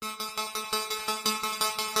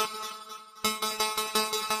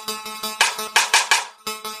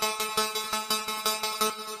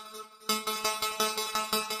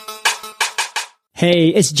Hey,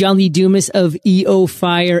 it's John Lee Dumas of EO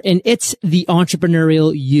Fire, and it's The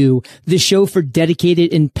Entrepreneurial You, the show for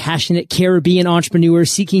dedicated and passionate Caribbean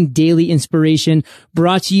entrepreneurs seeking daily inspiration,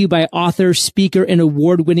 brought to you by author, speaker, and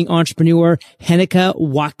award-winning entrepreneur Henika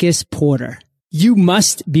Watkis Porter. You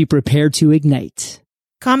must be prepared to ignite.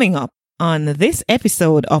 Coming up on this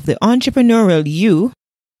episode of The Entrepreneurial You,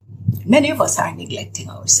 many of us are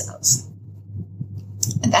neglecting ourselves,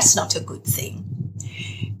 and that's not a good thing.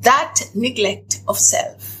 That neglect of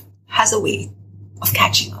self has a way of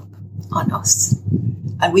catching up on us.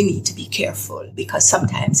 And we need to be careful because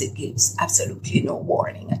sometimes it gives absolutely no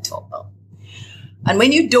warning at all. And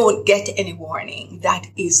when you don't get any warning, that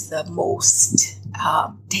is the most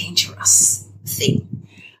dangerous thing.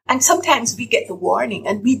 And sometimes we get the warning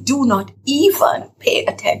and we do not even pay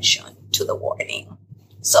attention to the warning.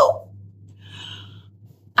 So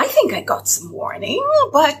I think I got some warning,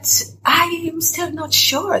 but I am still not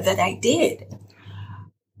sure that I did.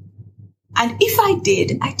 And if I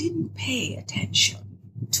did, I didn't pay attention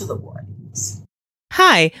to the warnings.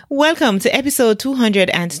 Hi, welcome to episode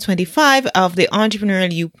 225 of the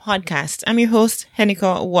Entrepreneurial You podcast. I'm your host,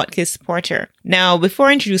 Henika Watkis Porter. Now, before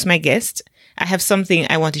I introduce my guest, I have something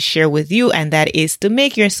I want to share with you, and that is to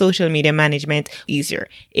make your social media management easier.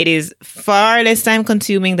 It is far less time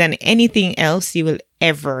consuming than anything else you will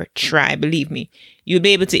ever try. Believe me, you'll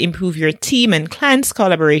be able to improve your team and clients'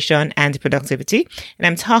 collaboration and productivity. And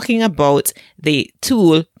I'm talking about the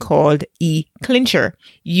tool called eClincher.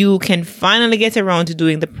 You can finally get around to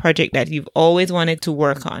doing the project that you've always wanted to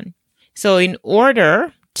work on. So in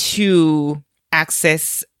order to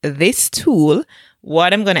access this tool,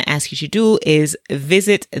 what I'm going to ask you to do is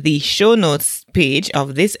visit the show notes page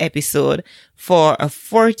of this episode for a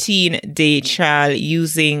 14-day trial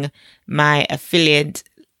using my affiliate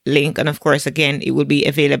link. And of course, again, it will be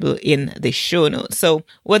available in the show notes. So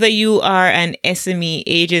whether you are an SME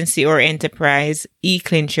agency or enterprise,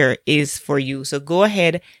 eClincher is for you. So go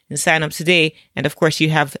ahead and sign up today. And of course, you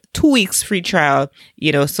have 2 weeks free trial,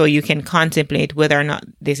 so you can contemplate whether or not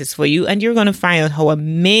this is for you. And you're going to find out how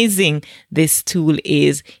amazing this tool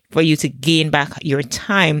is for you to gain back your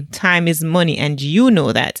time. Time is money. And you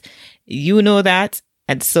know that.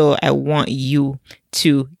 And so I want you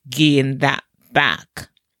to gain that back.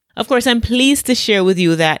 Of course, I'm pleased to share with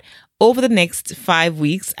you that over the next 5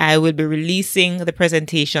 weeks, I will be releasing the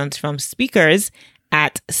presentations from speakers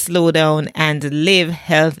at Slow Down and Live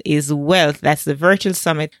Health is Wealth. That's the virtual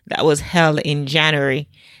summit that was held in January.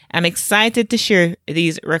 I'm excited to share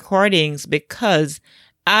these recordings because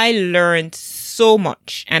I learned so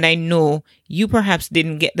much, and I know you perhaps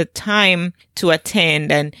didn't get the time to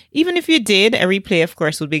attend. And even if you did, a replay, of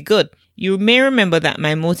course, would be good. You may remember that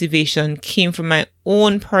my motivation came from my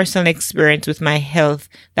own personal experience with my health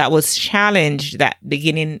that was challenged that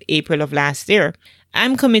beginning April of last year.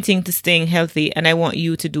 I'm committing to staying healthy, and I want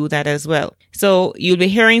you to do that as well. So you'll be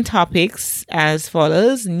hearing topics as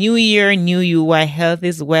follows: New Year, New You, Why Health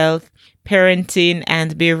is Wealth, Parenting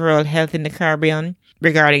and Behavioral Health in the Caribbean,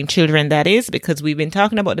 regarding children, that is, because we've been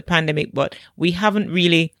talking about the pandemic, but we haven't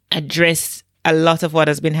really addressed a lot of what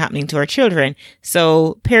has been happening to our children.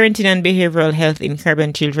 So parenting and behavioral health in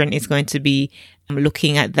Caribbean children is going to be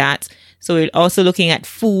looking at that. So we're also looking at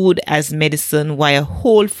food as medicine, why a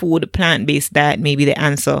whole food plant-based diet may be the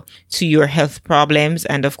answer to your health problems.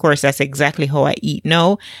 And of course, that's exactly how I eat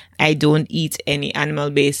now. I don't eat any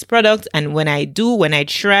animal-based products. And when I do, when I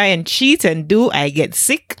try and cheat and do, I get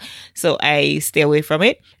sick. So I stay away from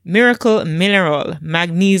it. Miracle Mineral,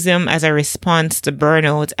 magnesium as a response to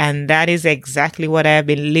burnout. And that is exactly what I've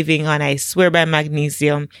been living on. I swear by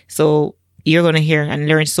magnesium. So you're going to hear and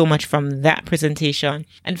learn so much from that presentation.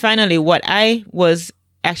 And finally, what I was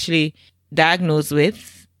actually diagnosed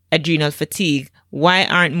with, adrenal fatigue. Why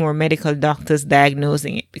aren't more medical doctors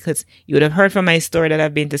diagnosing it? Because you would have heard from my story that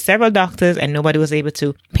I've been to several doctors and nobody was able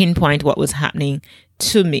to pinpoint what was happening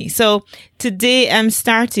to me. So today I'm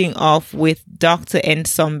starting off with Dr.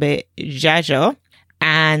 Nsombe Jaja,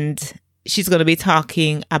 and she's going to be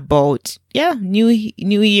talking about, new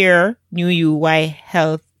year, new you, why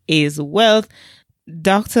health is wealth.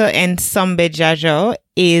 Dr. Nsombe Jaja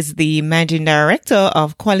is the managing director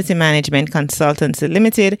of Quality Management Consultancy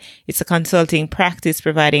Limited. It's a consulting practice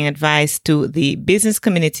providing advice to the business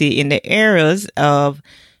community in the areas of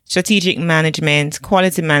strategic management,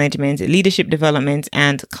 quality management, leadership development,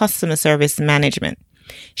 and customer service management.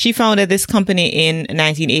 She founded this company in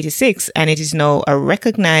 1986, and it is now a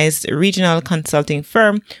recognized regional consulting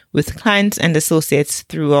firm with clients and associates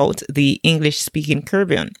throughout the English-speaking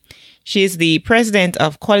Caribbean. She is the president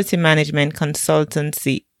of Quality Management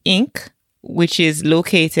Consultancy, Inc., which is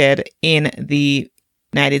located in the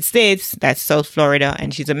United States. That's South Florida.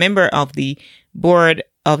 And she's a member of the board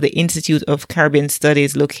of the Institute of Caribbean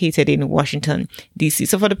Studies located in Washington, D.C.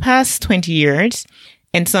 So for the past 20 years,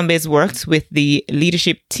 Nsumbe has worked with the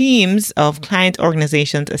leadership teams of client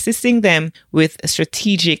organizations, assisting them with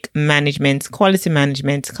strategic management, quality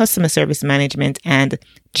management, customer service management, and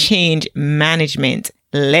change management.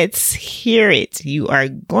 Let's hear it. You are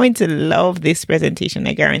going to love this presentation,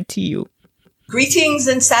 I guarantee you. Greetings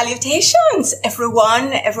and salutations,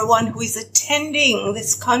 everyone who is attending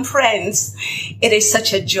this conference. It is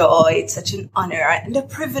such a joy, it's such an honor and a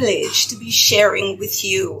privilege to be sharing with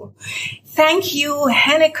you. Thank you,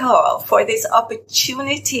 Henneke, for this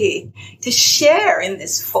opportunity to share in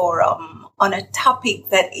this forum on a topic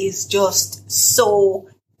that is just so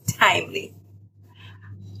timely.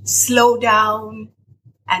 Slow down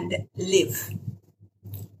and live.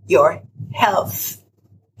 Your health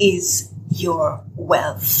is your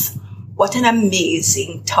wealth. What an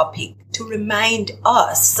amazing topic to remind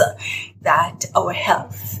us that our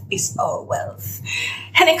health is our wealth.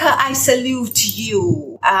 Henneke, I salute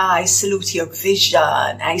you. I salute your vision.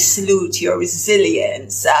 I salute your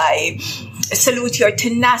resilience. I salute your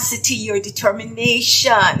tenacity, your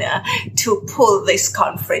determination to pull this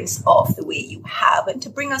conference off the way you have and to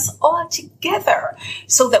bring us all together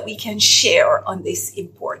so that we can share on this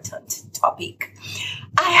important topic.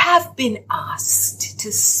 I have been asked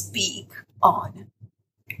to speak on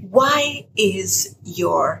why is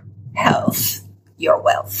your health your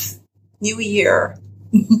wealth? New year,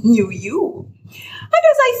 new you. And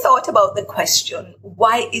as I thought about the question,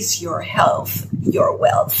 why is your health your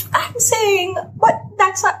wealth? I'm saying, but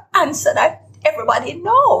that's an answer that everybody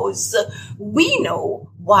knows. We know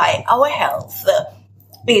why our health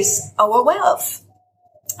is our wealth.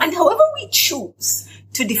 And however we choose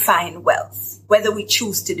to define wealth, whether we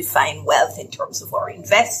choose to define wealth in terms of our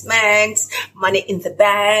investments, money in the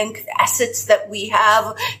bank, the assets that we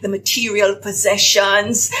have, the material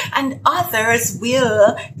possessions, and others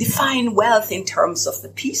will define wealth in terms of the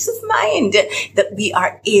peace of mind that we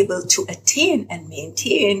are able to attain and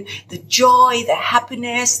maintain, the joy, the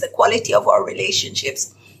happiness, the quality of our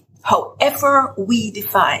relationships. However we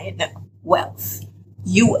define wealth,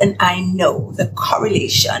 you and I know the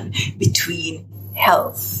correlation between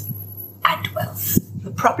health and wealth.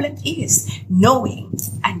 The problem is knowing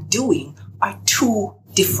and doing are two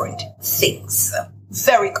different things,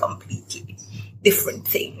 very completely different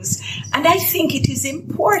things. And I think it is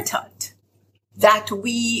important that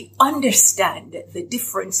we understand the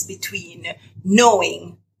difference between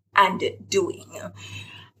knowing and doing.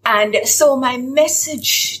 And so my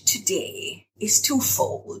message today is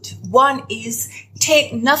twofold. One is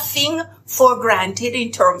take nothing for granted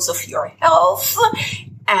in terms of your health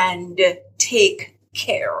and take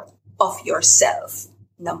care of yourself,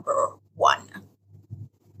 number one.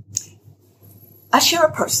 I'll share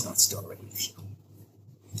a personal story with you.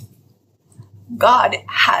 God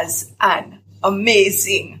has an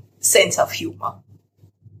amazing sense of humor.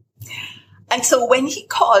 And so when he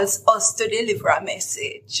calls us to deliver a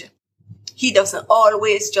message, he doesn't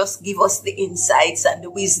always just give us the insights and the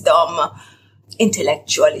wisdom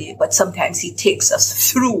intellectually, but sometimes he takes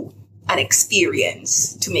us through an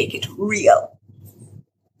experience to make it real.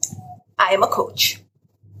 I am a coach.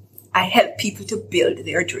 I help people to build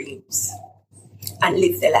their dreams and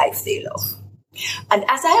live the life they love. And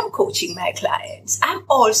as I am coaching my clients, I'm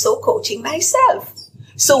also coaching myself.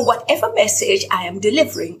 So whatever message I am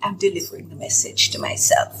delivering, I'm delivering the message to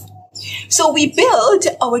myself. So we build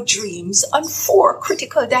our dreams on 4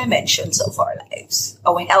 critical dimensions of our lives: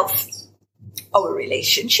 our health, our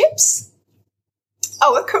relationships,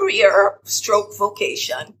 our career /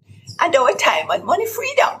 vocation, and our time and money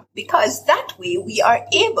freedom, because that way we are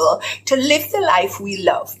able to live the life we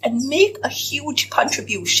love and make a huge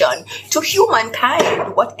contribution to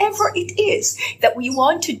humankind. Whatever it is that we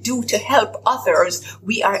want to do to help others,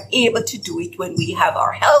 we are able to do it when we have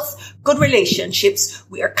our health, good relationships,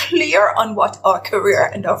 we are clear on what our career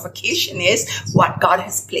and our vocation is, what God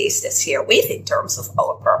has placed us here with in terms of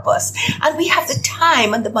our purpose, and we have the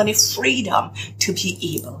time and the money freedom to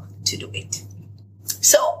be able to do it.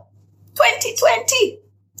 So 2020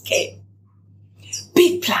 came.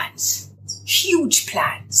 Big plans, huge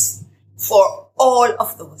plans for all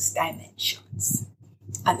of those dimensions.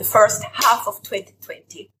 And the first half of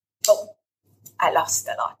 2020, I lost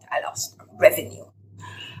a lot. I lost revenue,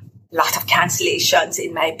 a lot of cancellations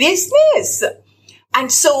in my business.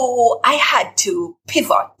 And so I had to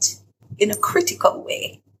pivot in a critical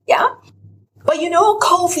way. Yeah. But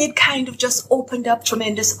COVID kind of just opened up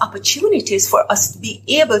tremendous opportunities for us to be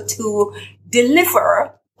able to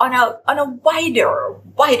deliver on a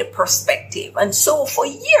wider perspective. And so for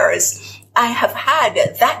years, I have had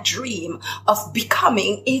that dream of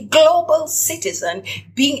becoming a global citizen,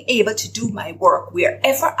 being able to do my work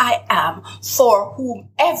wherever I am, for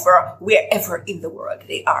whomever, wherever in the world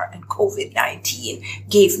they are. And COVID-19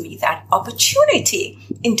 gave me that opportunity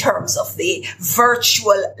in terms of the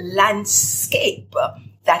virtual landscape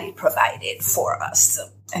that it provided for us.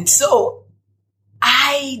 And so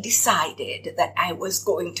I decided that I was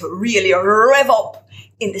going to really rev up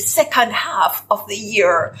in the second half of the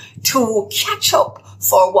year to catch up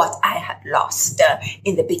for what I had lost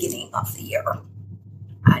in the beginning of the year.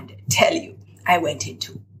 And tell you, I went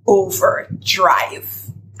into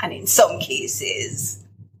overdrive, and in some cases,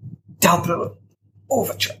 double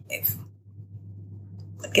overdrive.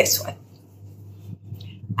 But guess what?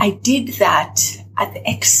 I did that at the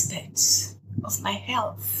expense of my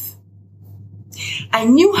health. I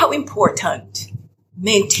knew how important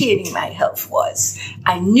maintaining my health was.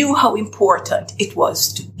 I knew how important it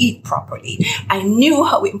was to eat properly. I knew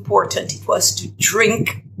how important it was to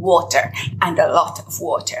drink water, and a lot of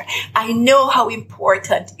water. I know how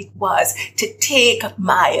important it was to take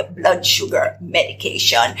my blood sugar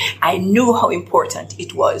medication. I knew how important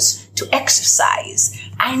it was to exercise.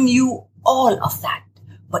 I knew all of that.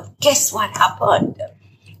 But guess what happened?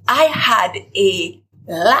 I had a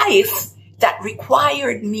life that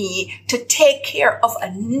required me to take care of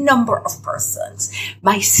a number of persons.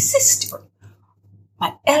 My sister,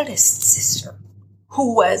 my eldest sister,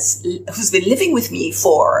 who's been living with me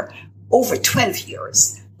for over 12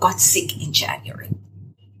 years, got sick in January.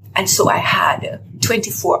 And so I had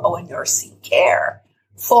 24-hour nursing care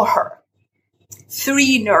for her.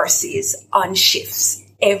 3 nurses on shifts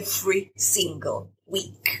every single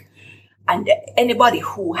week. And anybody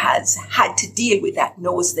who has had to deal with that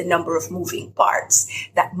knows the number of moving parts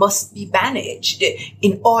that must be managed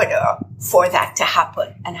in order for that to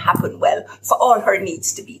happen and happen well, for all her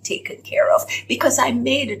needs to be taken care of. Because I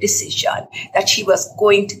made a decision that she was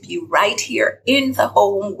going to be right here in the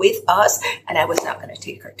home with us, and I was not going to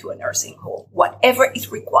take her to a nursing home. Whatever it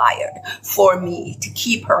required for me to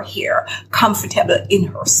keep her here comfortable in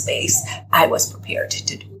her space, I was prepared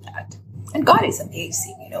to do that. And God is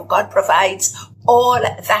amazing. God provides all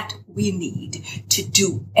that we need to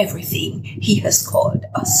do everything He has called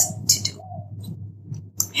us to do.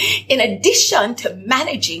 In addition to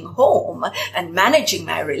managing home and managing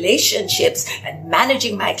my relationships and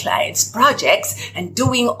managing my clients' projects and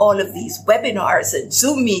doing all of these webinars and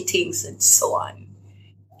Zoom meetings and so on,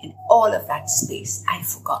 in all of that space, I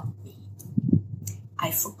forgot me.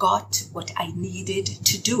 I forgot what I needed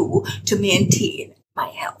to do to maintain my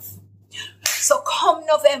health. So come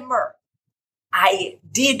November, I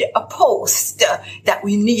did a post that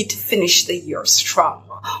we need to finish the year strong.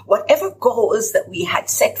 Whatever goals that we had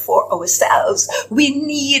set for ourselves, we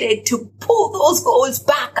needed to pull those goals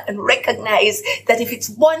back and recognize that if it's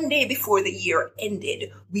one day before the year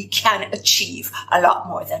ended, we can achieve a lot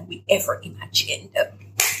more than we ever imagined.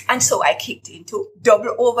 And so I kicked into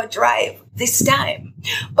double overdrive this time.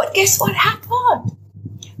 But guess what happened?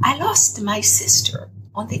 I lost my sister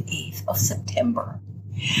on the 8th of September.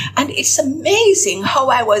 And it's amazing how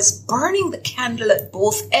I was burning the candle at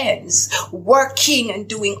both ends, working and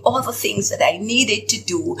doing all the things that I needed to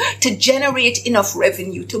do to generate enough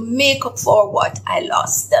revenue to make up for what I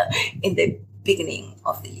lost in the beginning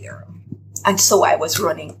of the year. And so I was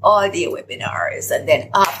running all day webinars, and then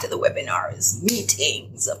after the webinars,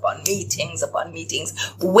 meetings upon meetings upon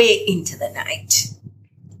meetings, way into the night.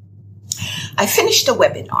 I finished the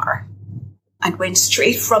webinar and went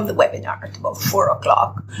straight from the webinar at about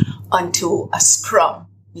 4:00 onto a Scrum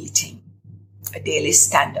meeting, a daily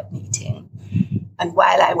stand-up meeting. And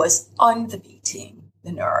while I was on the meeting,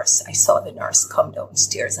 I saw the nurse come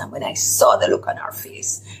downstairs. And when I saw the look on her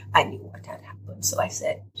face, I knew what had happened. So I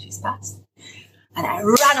said, she's passed. And I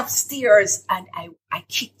ran upstairs and I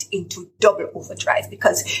kicked into double overdrive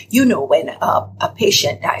because, when a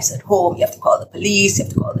patient dies at home, you have to call the police, you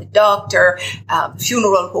have to call the doctor,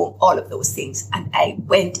 funeral home, all of those things. And I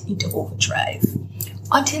went into overdrive.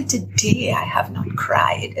 Until today, I have not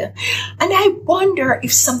cried. And I wonder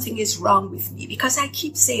if something is wrong with me because I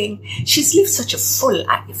keep saying she's lived such a full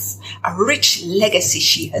life, a rich legacy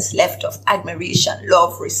she has left of admiration,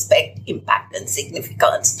 love, respect, impact, and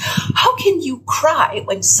significance. How can you cry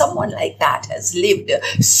when someone like that has lived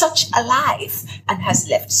such a life and has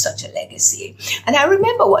left such a legacy? And I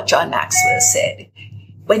remember what John Maxwell said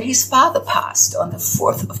when his father passed on the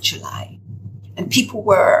 4th of July. And people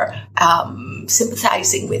were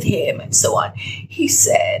sympathizing with him and so on. He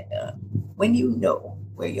said, when you know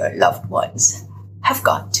where your loved ones have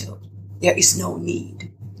gone to, there is no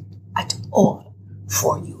need all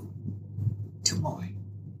for you to mourn.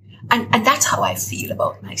 And that's how I feel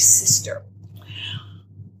about my sister.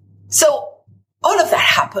 So all of that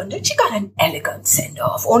happened, and she got an elegant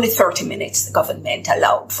send-off. Only 30 minutes the government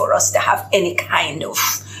allowed for us to have any kind of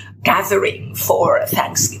gathering for a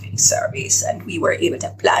Thanksgiving service, and we were able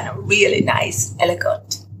to plan a really nice,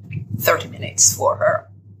 elegant 30 minutes for her.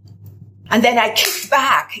 And then I kicked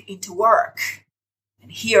back into work,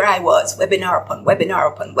 and here I was, webinar upon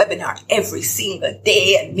webinar upon webinar every single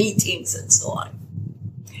day, and meetings and so on.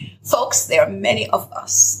 Folks, there are many of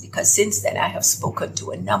us, because since then I have spoken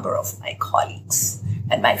to a number of my colleagues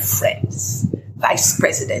and my friends, vice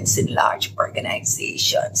presidents in large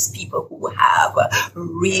organizations, people who have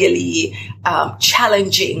really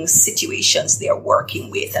challenging situations they're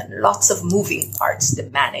working with, and lots of moving parts to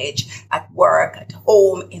manage at work, at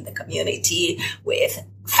home, in the community, with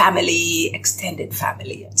family, extended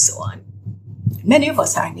family, and so on. Many of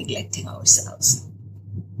us are neglecting ourselves,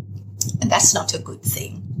 and that's not a good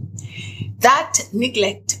thing. That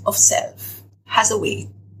neglect of self has a way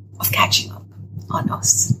of catching up on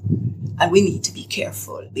us. And we need to be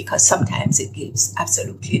careful, because sometimes it gives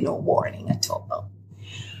absolutely no warning at all.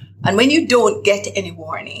 And when you don't get any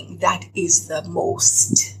warning, that is the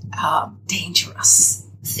most dangerous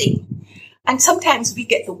thing. And sometimes we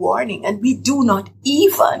get the warning and we do not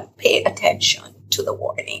even pay attention to the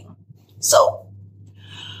warning. So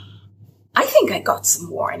I think I got some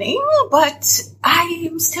warning, but I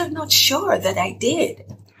am still not sure that I did.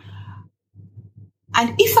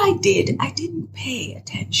 And if I did, I didn't pay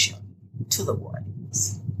attention to the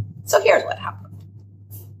warnings. So here's what happened.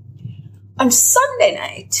 On Sunday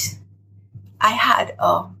night, I had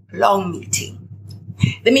a long meeting.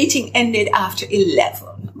 The meeting ended after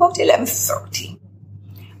 11, about 11:30.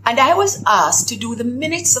 And I was asked to do the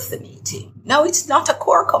minutes of the meeting. Now, it's not a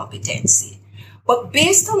core competency, but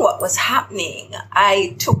based on what was happening,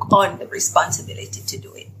 I took on the responsibility to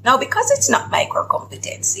do it. Now, because it's not my core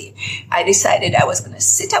competency, I decided I was going to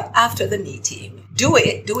sit up after the meeting, do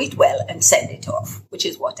it well, and send it off, which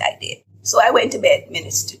is what I did. So I went to bed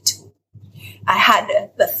minutes to 2. I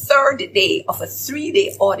had the third day of a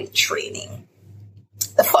 3-day audit training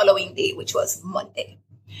the following day, which was Monday.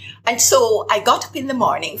 And so I got up in the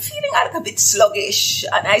morning feeling like a bit sluggish.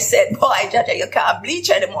 And I said, boy, Jaja, you can't bleach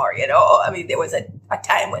anymore, you know. I mean, there was a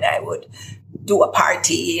time when I would do a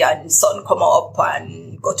party and sun come up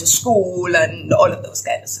and go to school and all of those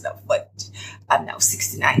kind of stuff. But I'm now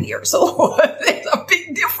 69 years old. There's a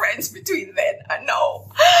big difference between then and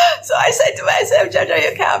now. So I said to myself,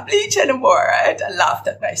 Jaja, you can't bleach anymore. Right? I laughed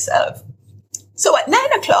at myself. So at 9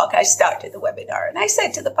 o'clock, I started the webinar, and I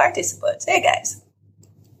said to the participants, hey guys,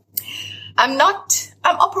 I'm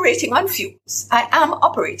operating on fumes. I am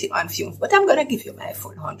operating on fumes, but I'm going to give you my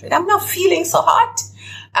full 100. I'm not feeling so hot,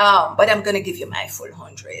 but I'm going to give you my full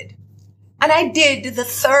 100. And I did the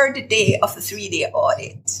third day of the 3-day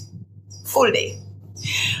audit, full day.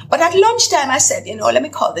 But at lunchtime, I said, let me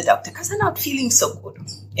call the doctor because I'm not feeling so good.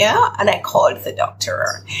 Yeah. And I called the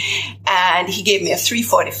doctor, and he gave me a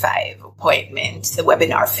 3:45 appointment. The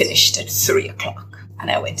webinar finished at 3 o'clock. And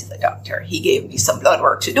I went to the doctor. He gave me some blood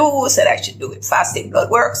work to do, said I should do it fasting blood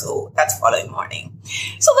work. So that's following morning.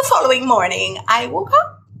 So the following morning, I woke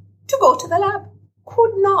up to go to the lab.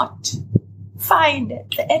 Could not find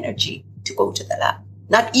the energy to go to the lab,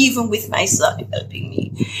 not even with my son helping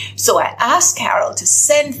me. So I asked Carol to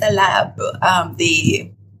send the lab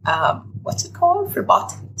what's it called?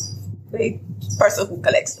 Phlebotomist. The person who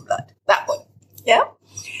collects the blood. That one. Yeah.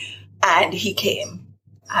 And he came.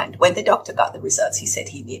 And when the doctor got the results, he said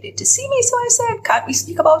he needed to see me. So I said, can't we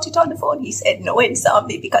speak about it on the phone? He said, no, inform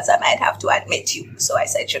me because I might have to admit you. So I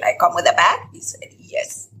said, should I come with a bag? He said,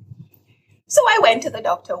 yes. So I went to the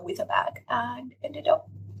doctor with a bag and ended up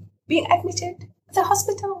being admitted at the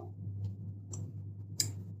hospital.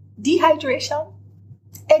 Dehydration,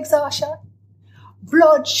 exhaustion,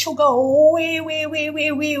 blood sugar way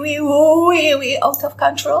out of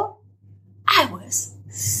control. I was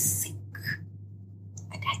sick.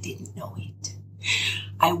 I didn't know it.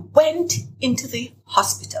 I went into the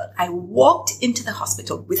hospital. I walked into the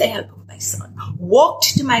hospital with the help of my son,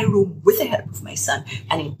 walked to my room with the help of my son,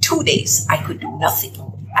 and in 2 days, I could do nothing.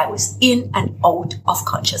 I was in and out of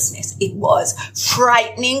consciousness. It was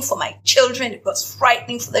frightening for my children. It was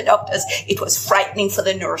frightening for the doctors. It was frightening for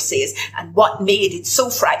the nurses. And what made it so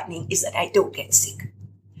frightening is that I don't get sick.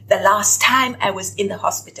 The last time I was in the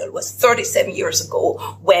hospital was 37 years ago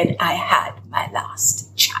when I had my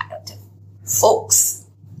last child. Folks,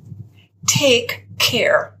 take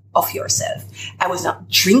care of yourself. I was not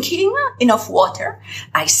drinking enough water.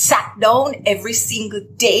 I sat down every single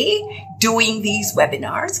day doing these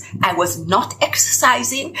webinars. I was not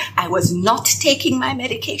exercising. I was not taking my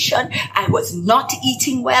medication. I was not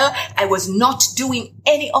eating well. I was not doing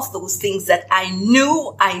any of those things that I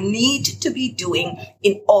knew I need to be doing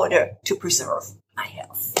in order to preserve my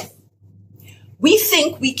health. We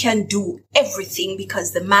think we can do everything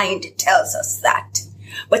because the mind tells us that.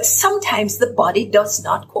 But sometimes the body does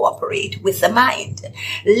not cooperate with the mind.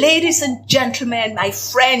 Ladies and gentlemen, my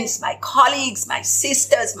friends, my colleagues, my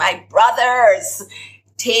sisters, my brothers,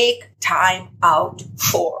 take time out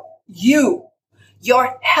for you.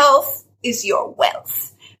 Your health is your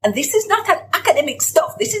wealth. And this is not an academic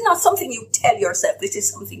stuff. This is not something you tell yourself. This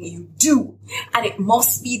is something you do. And it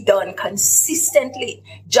must be done consistently.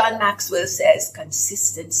 John Maxwell says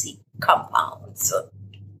consistency compounds.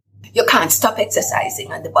 You can't stop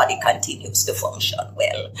exercising and the body continues to function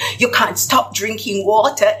well. You can't stop drinking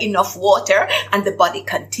enough water, and the body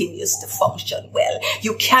continues to function well.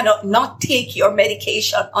 You cannot not take your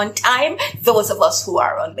medication on time, those of us who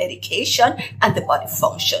are on medication, and the body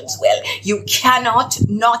functions well. You cannot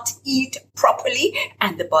not eat properly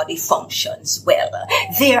and the body functions well.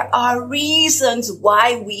 There are reasons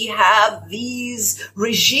why we have these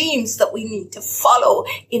regimes that we need to follow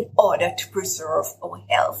in order to preserve our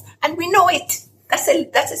health. And we know it. That's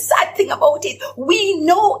a sad thing about it. We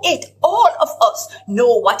know it. All of us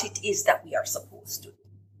know what it is that we are supposed to do.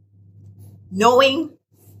 Knowing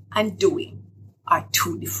and doing are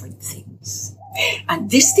two different things. And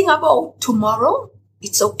this thing about tomorrow,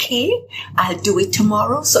 it's okay. I'll do it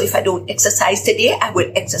tomorrow. So if I don't exercise today, I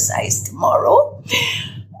will exercise tomorrow.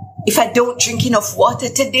 If I don't drink enough water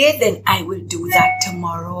today, then I will do that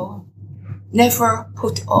tomorrow. Never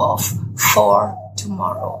put off for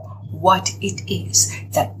tomorrow what it is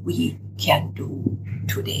that we can do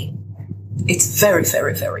today. It's very,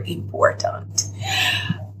 very, very important.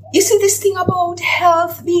 You see this thing about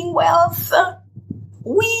health being wealth?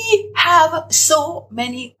 We have so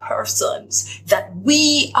many persons that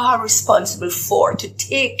we are responsible for, to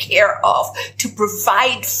take care of, to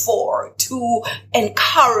provide for, to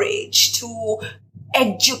encourage, to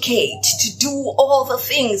educate, to do all the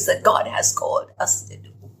things that God has called us to do.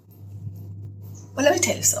 But let me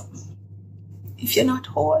tell you something. If you're not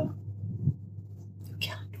whole, you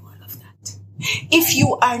can't do all of that. If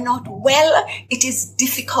you are not well, it is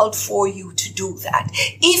difficult for you to do that.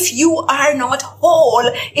 If you are not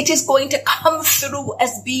whole, it is going to come through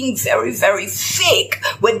as being very, very fake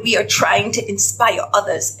when we are trying to inspire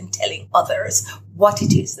others and telling others what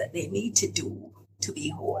it is that they need to do to be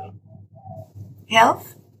whole.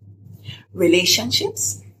 Health,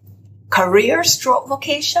 relationships, career stroke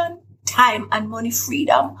vocation, time and money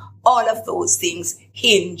freedom, all of those things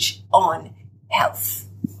hinge on health.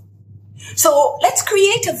 So let's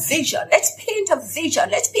create a vision. Let's paint a vision.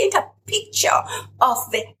 Let's paint a picture of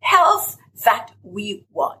the health that we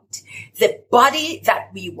want, the body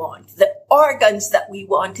that we want, the organs that we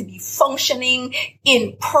want to be functioning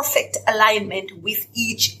in perfect alignment with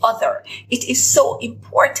each other. It is so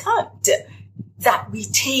important that we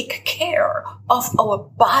take care of our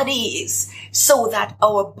bodies so that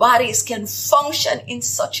our bodies can function in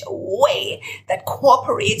such a way that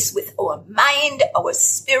cooperates with our mind, our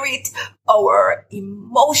spirit, our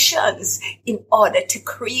emotions in order to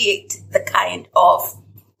create the kind of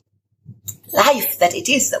life that it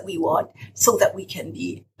is that we want, so that we can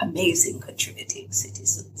be amazing contributing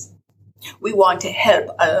citizens. We want to help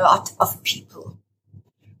a lot of people.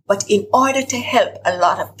 But in order to help a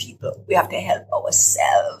lot of people, we have to help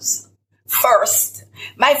ourselves first.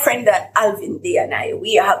 My friend Alvin Day and I,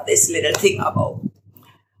 we have this little thing about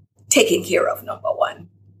taking care of number one.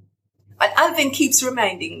 And Alvin keeps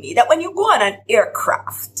reminding me that when you go on an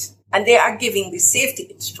aircraft and they are giving the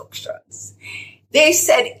safety instructions, they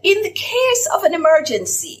said in the case of an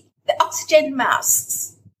emergency, the oxygen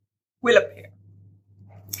masks will appear.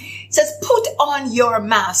 It says put on your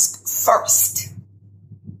mask first.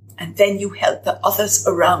 And then you help the others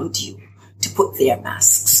around you to put their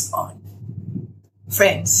masks on.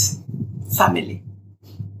 Friends, family,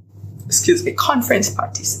 conference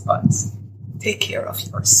participants, take care of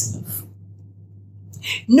yourself.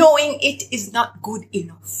 Knowing it is not good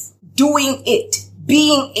enough. Doing it,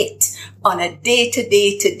 being it on a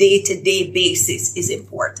day-to-day basis is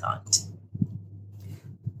important.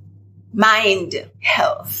 Mind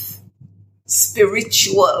health,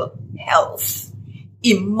 spiritual health,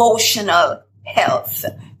 emotional health,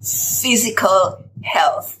 physical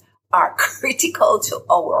health are critical to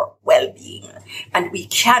our well-being, and we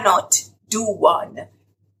cannot do one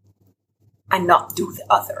and not do the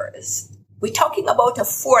others. We're talking about a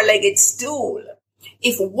four-legged stool.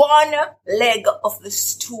 If one leg of the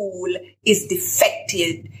stool is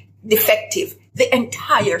defective, the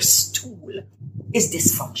entire stool is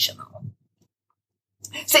dysfunctional.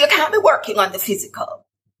 So you can't be working on the physical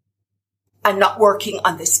and not working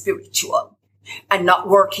on the spiritual and not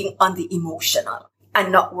working on the emotional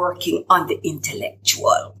and not working on the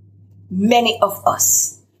intellectual. Many of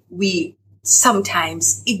us, we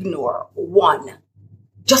sometimes ignore one,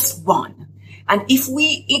 just one. And if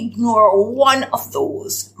we ignore one of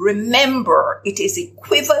those, remember it is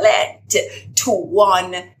equivalent to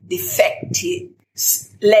one defective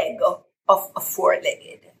leg of a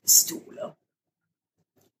four-legged stool.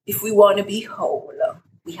 If we want to be whole,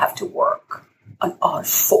 we have to work on all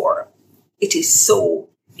four. It is so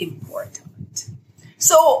important.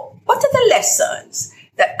 So, what are the lessons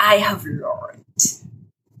that I have learned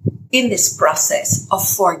in this process of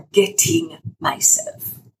forgetting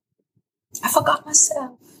myself? I forgot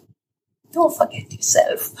myself. Don't forget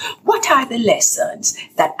yourself. What are the lessons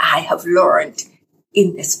that I have learned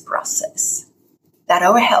in this process? That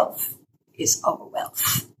our health is our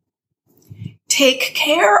wealth. Take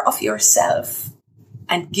care of yourself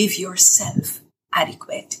and give yourself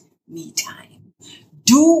adequate me time.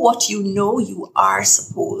 Do what you know you are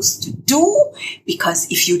supposed to do, because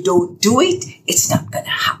if you don't do it, it's not going to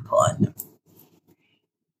happen.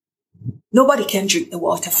 Nobody can drink the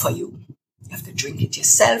water for you. You have to drink it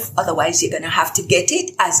yourself. Otherwise, you're going to have to get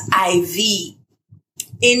it as IV,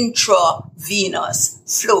 intravenous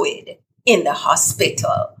fluid in the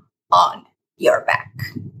hospital on your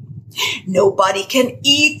back. Nobody can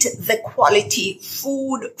eat the quality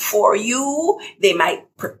food for you. They might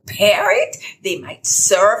prepare it, they might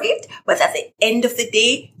serve it, but at the end of the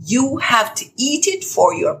day, you have to eat it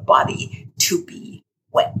for your body to be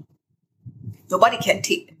well. Nobody can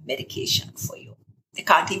take the medication for you. They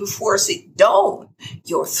can't even force it down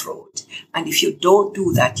your throat. And if you don't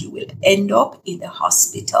do that, you will end up in the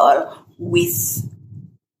hospital with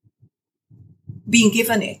being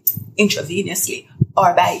given it intravenously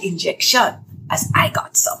or by injection, as I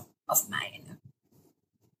got some of mine.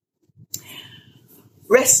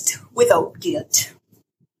 Rest without guilt.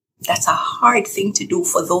 That's a hard thing to do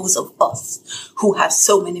for those of us who have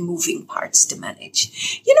so many moving parts to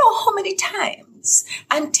manage. You know how many times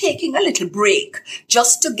I'm taking a little break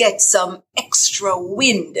just to get some extra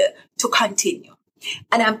wind to continue.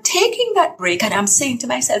 And I'm taking that break and I'm saying to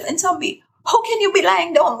myself, and Zombie, how can you be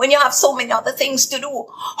lying down when you have so many other things to do?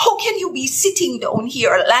 How can you be sitting down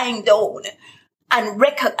here, lying down, and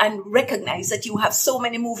recognize that you have so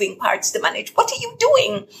many moving parts to manage? What are you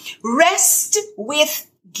doing? Rest with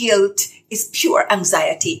guilt is pure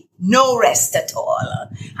anxiety. No rest at all.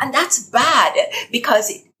 And that's bad because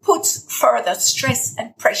it puts further stress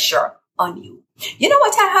and pressure on you. You know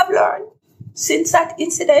what I have learned since that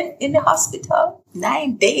incident in the hospital?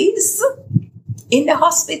 9 days in the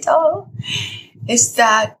hospital is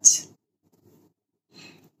that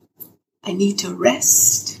I need to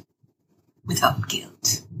rest without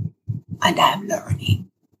guilt. And I'm learning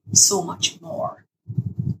so much more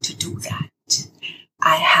to do that.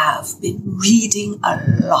 I have been reading a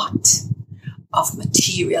lot of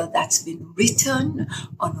material that's been written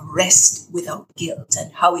on rest without guilt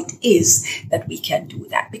and how it is that we can do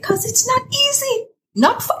that, because it's not easy,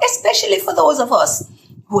 especially for those of us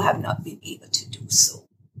who have not been able to do so.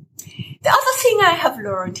 The other thing I have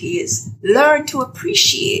learned is learn to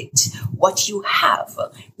appreciate what you have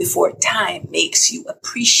before time makes you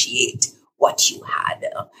appreciate what you had.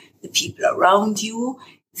 The people around you,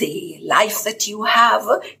 the life that you have,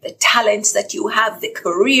 the talents that you have, the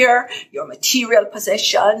career, your material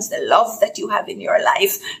possessions, the love that you have in your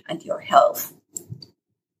life, and your health.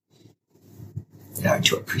 Learn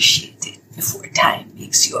to appreciate it before time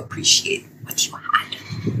makes you appreciate what you had.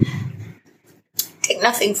 Take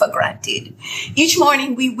nothing for granted. Each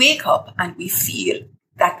morning we wake up and we feel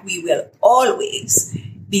that we will always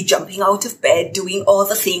be jumping out of bed, doing all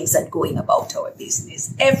the things and going about our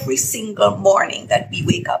business. Every single morning that we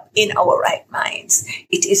wake up in our right minds,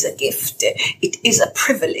 it is a gift. It is a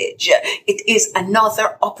privilege. It is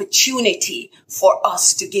another opportunity for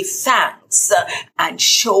us to give thanks and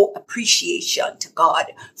show appreciation to God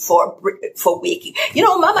for waking. You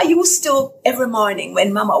know, Mama used to, every morning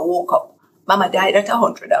when Mama woke up, Mama died at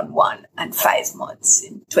 101 and 5 months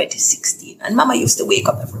in 2016. And Mama used to wake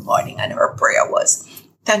up every morning and her prayer was,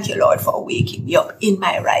 "Thank you, Lord, for waking me up in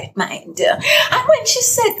my right mind." And when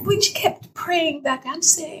she kept praying that, I'm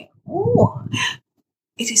saying, oh,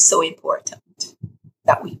 it is so important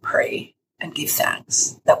that we pray and give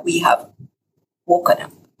thanks that we have woken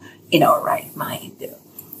up in our right mind.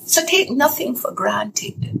 So take nothing for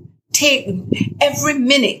granted. take every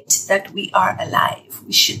minute that we are alive,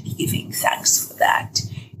 we should be giving thanks for that.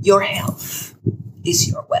 Your health is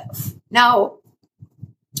your wealth. Now,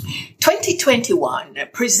 2021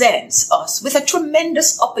 presents us with a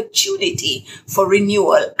tremendous opportunity for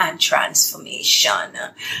renewal and transformation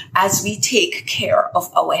as we take care of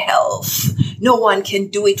our health. No one can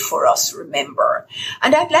do it for us, remember.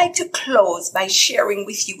 And I'd like to close by sharing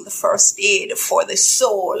with you the first aid for the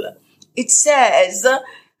soul. It says,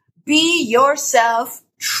 be yourself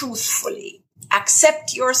truthfully,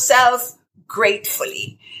 accept yourself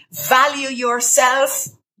gratefully, value yourself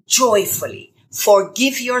joyfully.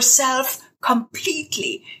 Forgive yourself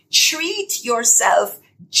completely. Treat yourself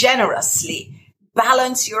generously.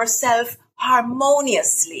 Balance yourself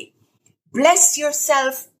harmoniously. Bless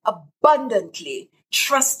yourself abundantly.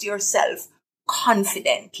 Trust yourself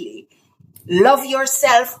confidently. Love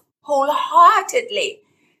yourself wholeheartedly.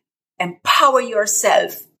 Empower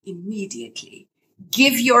yourself immediately.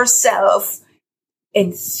 Give yourself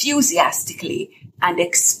enthusiastically and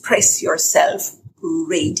express yourself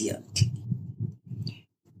radiantly.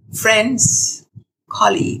 Friends,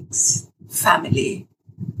 colleagues, family,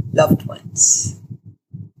 loved ones,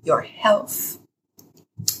 your health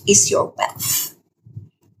is your wealth.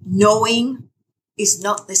 Knowing is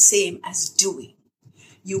not the same as doing.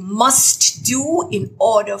 You must do in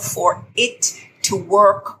order for it to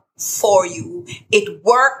work for you. It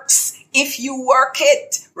works if you work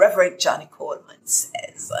it, Reverend Johnny Coleman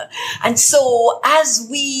says. And so as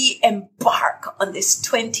we embark on this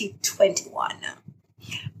 2021,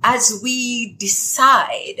 as we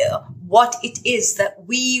decide what it is that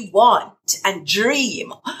we want and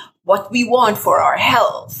dream, what we want for our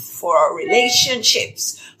health, for our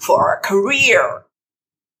relationships, for our career,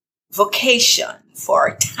 vocation, for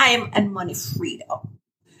our time and money freedom,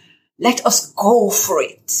 let us go for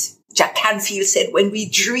it. Jack Canfield said, when we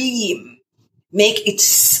dream, make it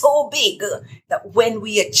so big that when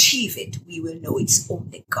we achieve it, we will know it's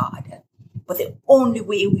only God. But the only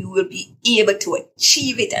way we will be able to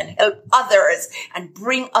achieve it and help others and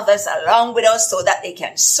bring others along with us so that they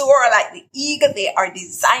can soar like the eagle they are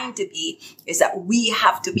designed to be is that we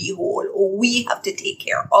have to be whole. We have to take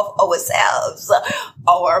care of ourselves,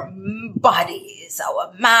 our bodies,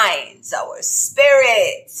 our minds, our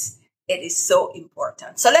spirits. It is so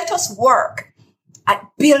important. So let us work at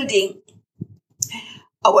building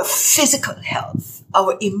our physical health,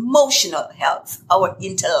 our emotional health, our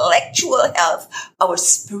intellectual health, our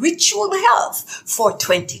spiritual health for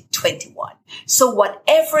 2021. So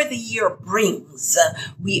whatever the year brings,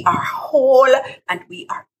 we are whole and we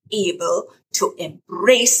are able to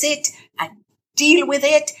embrace it and deal with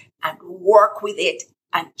it and work with it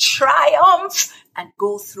and triumph and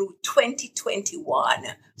go through 2021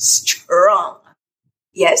 strong.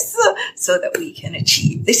 Yes, so that we can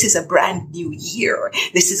achieve. This is a brand new year.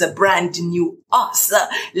 This is a brand new us.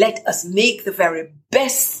 Let us make the very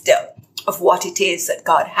best of what it is that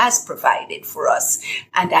God has provided for us.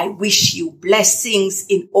 And I wish you blessings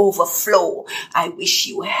in overflow. I wish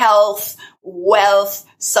you health, wealth,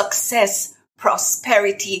 success,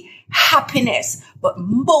 prosperity, happiness. But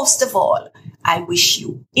most of all, I wish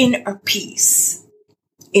you inner peace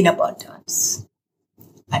in abundance.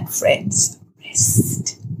 And friends,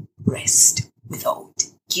 rest without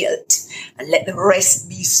guilt and let the rest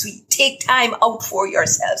be sweet. Take time out for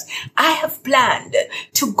yourselves. I have planned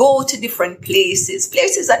to go to different places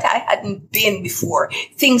that I hadn't been before,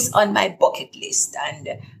 things on my bucket list,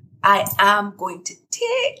 and I am going to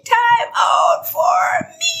take time out for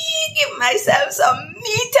me, give myself some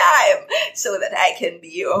me time so that I can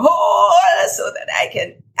be whole, so that I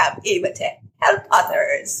can be able to help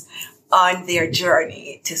others on their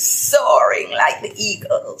journey to soaring like the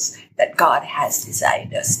eagles that God has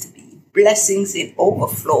designed us to be. Blessings in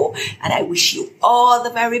overflow. And I wish you all the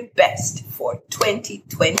very best for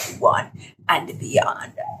 2021 and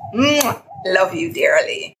beyond. Love you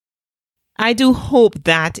dearly. I do hope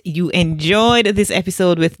that you enjoyed this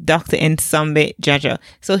episode with Dr. Nsombe Jaja.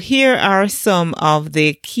 So here are some of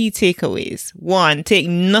the key takeaways. 1, take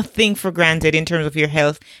nothing for granted in terms of your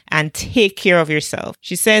health and take care of yourself.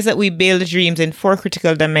 She says that we build dreams in 4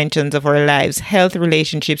 critical dimensions of our lives: health,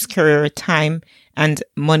 relationships, career, time, and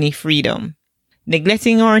money freedom.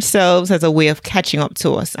 Neglecting ourselves as a way of catching up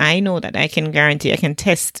to us. I know that. I can guarantee, I can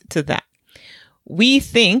test to that. We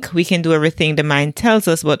think we can do everything the mind tells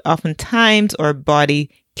us, but oftentimes our body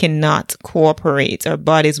cannot cooperate. Our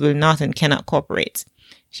bodies will not and cannot cooperate.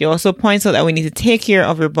 She also points out that we need to take care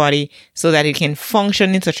of our body so that it can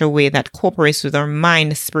function in such a way that cooperates with our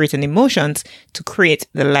mind, spirit, and emotions to create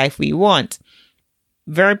the life we want.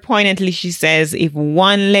 Very poignantly, she says, if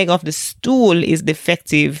one leg of the stool is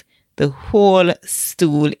defective, the whole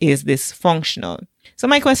stool is dysfunctional. So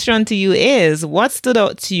my question to you is, what stood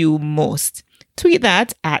out to you most? Tweet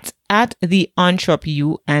that at the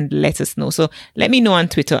EntrePU and let us know. So let me know on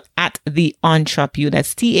Twitter at the EntrePU.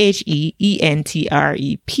 That's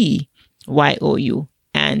TheEntrepYou,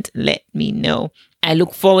 and let me know. I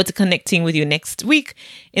look forward to connecting with you next week.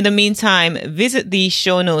 In the meantime, visit the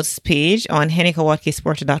show notes page on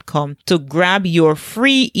HenikaWatkisporter.com to grab your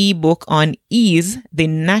free ebook on Ease, the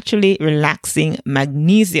naturally relaxing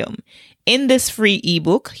magnesium. In this free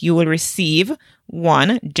ebook, you will receive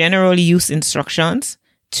 1. General use instructions,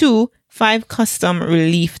 2. 5 custom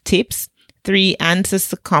relief tips, 3. Answers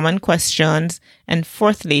to common questions, and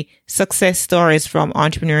 4th, success stories from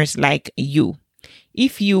entrepreneurs like you.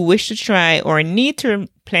 If you wish to try or need to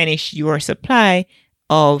replenish your supply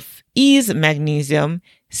of Ease Magnesium,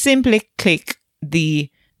 simply click the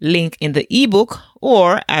link in the ebook,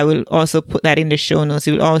 or I will also put that in the show notes.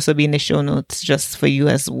 It will also be in the show notes just for you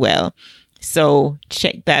as well. So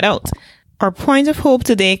check that out. Our point of hope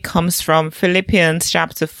today comes from Philippians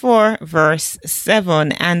chapter 4, verse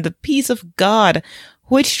 7. And the peace of God,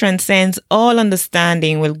 which transcends all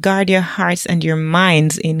understanding, will guard your hearts and your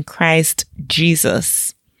minds in Christ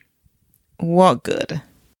Jesus. What good?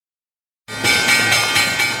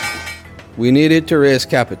 We needed to raise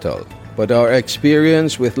capital, but our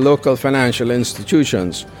experience with local financial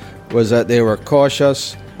institutions was that they were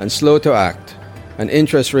cautious and slow to act, and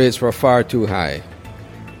interest rates were far too high.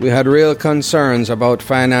 We had real concerns about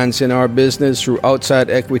financing our business through outside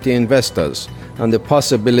equity investors and the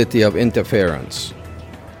possibility of interference.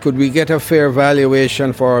 Could we get a fair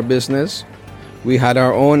valuation for our business? We had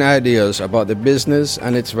our own ideas about the business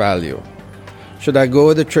and its value. Should I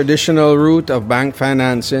go the traditional route of bank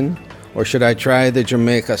financing, or should I try the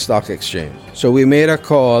Jamaica Stock Exchange? So we made a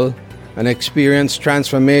call and experienced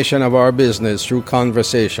transformation of our business through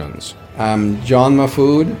conversations. I'm John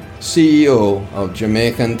Mahfood, CEO of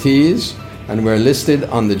Jamaican Teas, and we're listed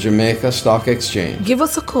on the Jamaica Stock Exchange. Give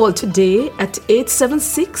us a call today at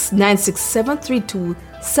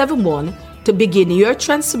 876-967-3271 to begin your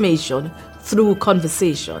transformation through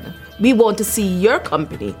conversation. We want to see your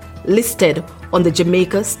company listed on the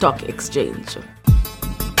Jamaica Stock Exchange.